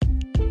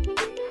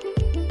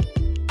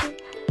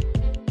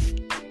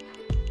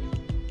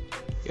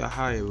Yeah,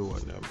 hi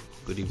everyone.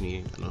 Good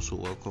evening, and also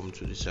welcome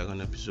to the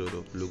second episode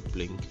of Look,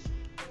 Blink,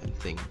 and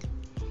Think.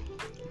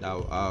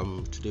 Now,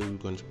 today we're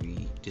going to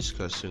be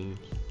discussing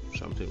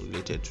something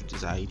related to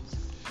design.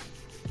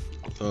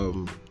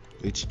 Um,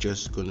 it's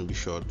just going to be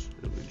short.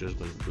 We're just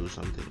going to do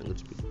something going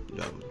to be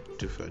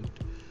different.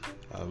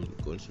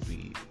 Going to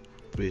be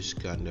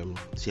brisk and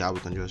see how we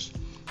can just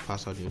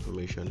pass out the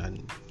information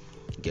and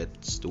get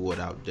the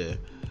word out there.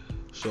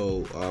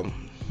 So,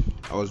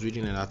 I was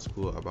reading an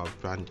article about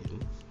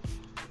branding.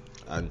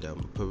 And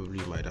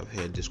probably might have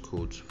heard this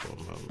quote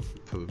from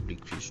probably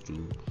Christo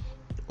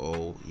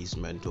or his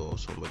mentor or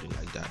somebody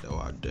like that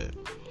or out there.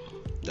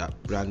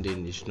 That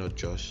branding is not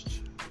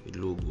just a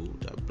logo.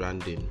 That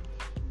branding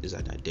is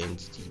an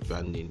identity.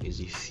 Branding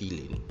is a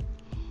feeling.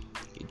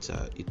 It's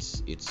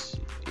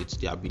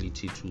the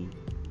ability to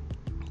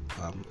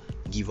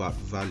give out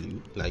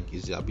value. Like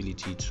it's the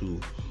ability to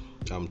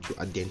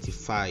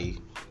identify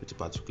with a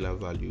particular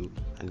value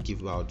and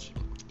give out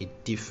a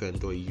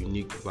different or a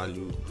unique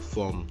value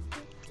from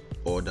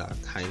other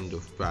kind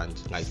of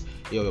brand. Like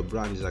your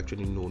brand is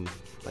actually known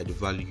by the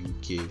value you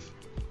give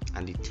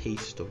and the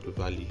taste of the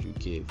value you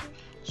give.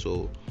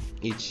 So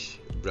each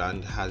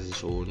brand has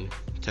its own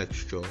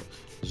texture,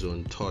 its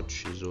own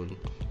touch, its own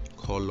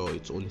color,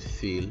 its own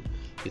feel,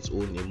 its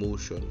own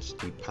emotions,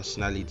 the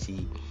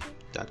personality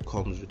that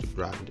comes with the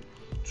brand.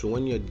 So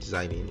when you're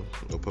designing,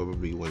 or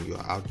probably when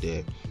you're out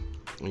there,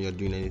 when you're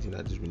doing anything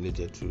that is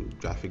related to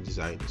graphic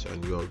designs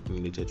and you're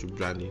related to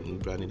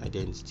branding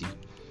identity,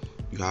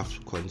 you have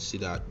to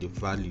consider the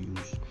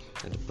values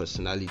and the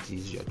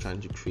personalities you're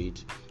trying to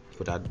create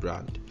for that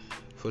brand.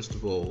 First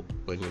of all,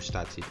 when you're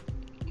starting,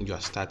 you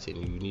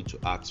need to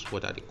ask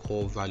what are the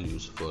core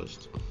values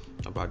first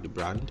about the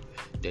brand.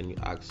 Then you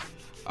ask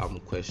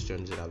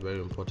questions that are very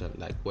important,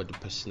 like what the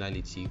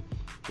personality,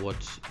 what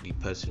the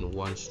person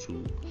wants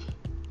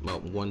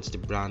the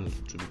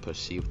brand to be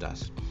perceived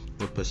as.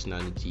 What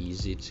personality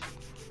is it?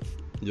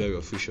 Very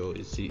official?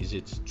 Is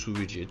it too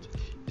rigid?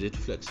 Is it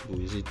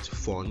flexible? Is it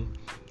fun?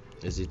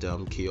 Is it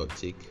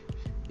chaotic?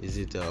 Is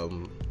it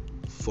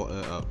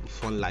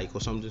fun-like or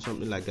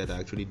something like that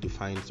actually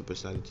defines the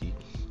personality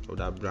of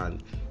that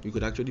brand? You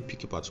could actually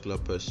pick a particular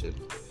person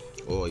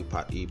or a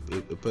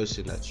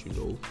person that you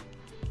know,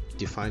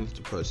 define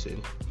the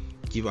person,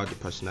 give out the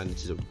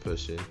personalities of the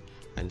person,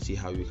 and see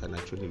how you can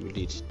actually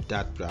relate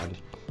that brand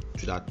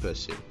to that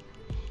person.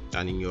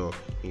 And in your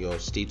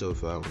state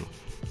of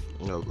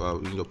in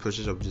your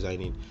process of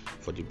designing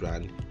for the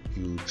brand,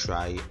 you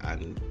try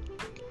and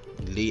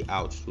lay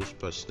out those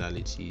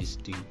personalities,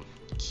 the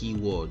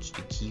keywords,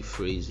 the key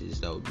phrases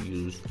that will be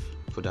used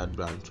for that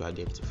brand to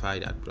identify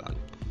that brand.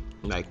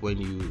 Like when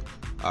you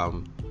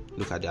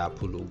look at the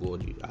Apple logo or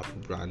the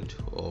Apple brand,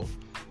 or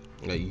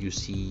you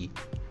see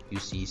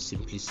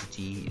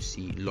simplicity, you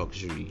see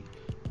luxury,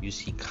 you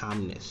see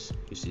calmness,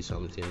 you see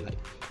something like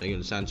you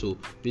understand. So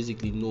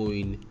basically,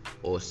 knowing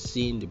or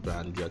seeing the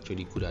brand, you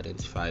actually could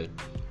identify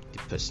the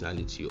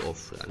personality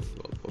of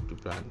the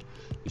brand.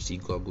 You see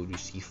goggle, you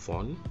see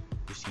fun,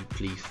 you see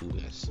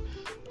playfulness,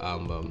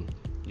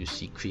 you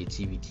see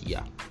creativity.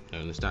 Yeah, I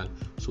understand.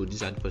 So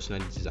these are the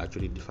personalities that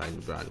actually define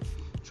the brand.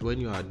 So when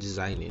you are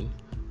designing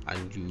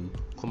and you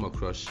come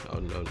across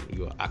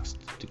you are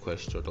asked the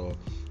question or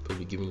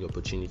probably given the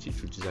opportunity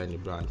to design a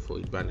brand for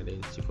a brand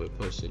identity for a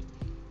person,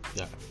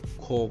 there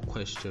are core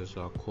questions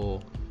or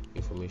core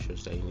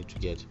informations that you need to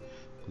get.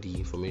 The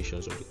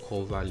informations of the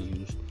core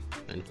values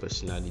and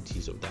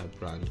personalities of that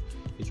brand.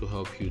 It will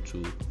help you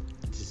to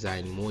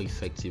design more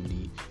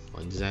effectively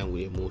and design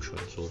with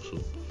emotions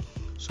also.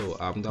 So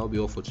that will be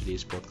all for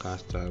today's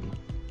podcast. I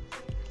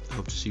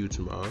hope to see you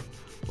tomorrow,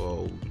 or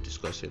we'll be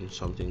discussing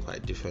something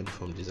quite different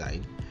from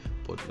design,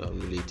 but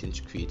relating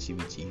to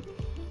creativity.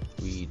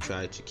 We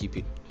try to keep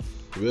it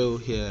real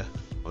here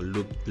on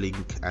Look,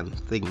 Blink, and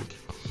Think.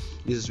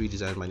 This is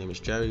Redesign. My name is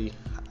Jerry,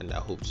 and I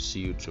hope to see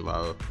you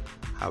tomorrow.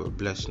 Have a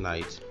blessed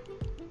night,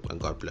 and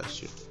God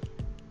bless you.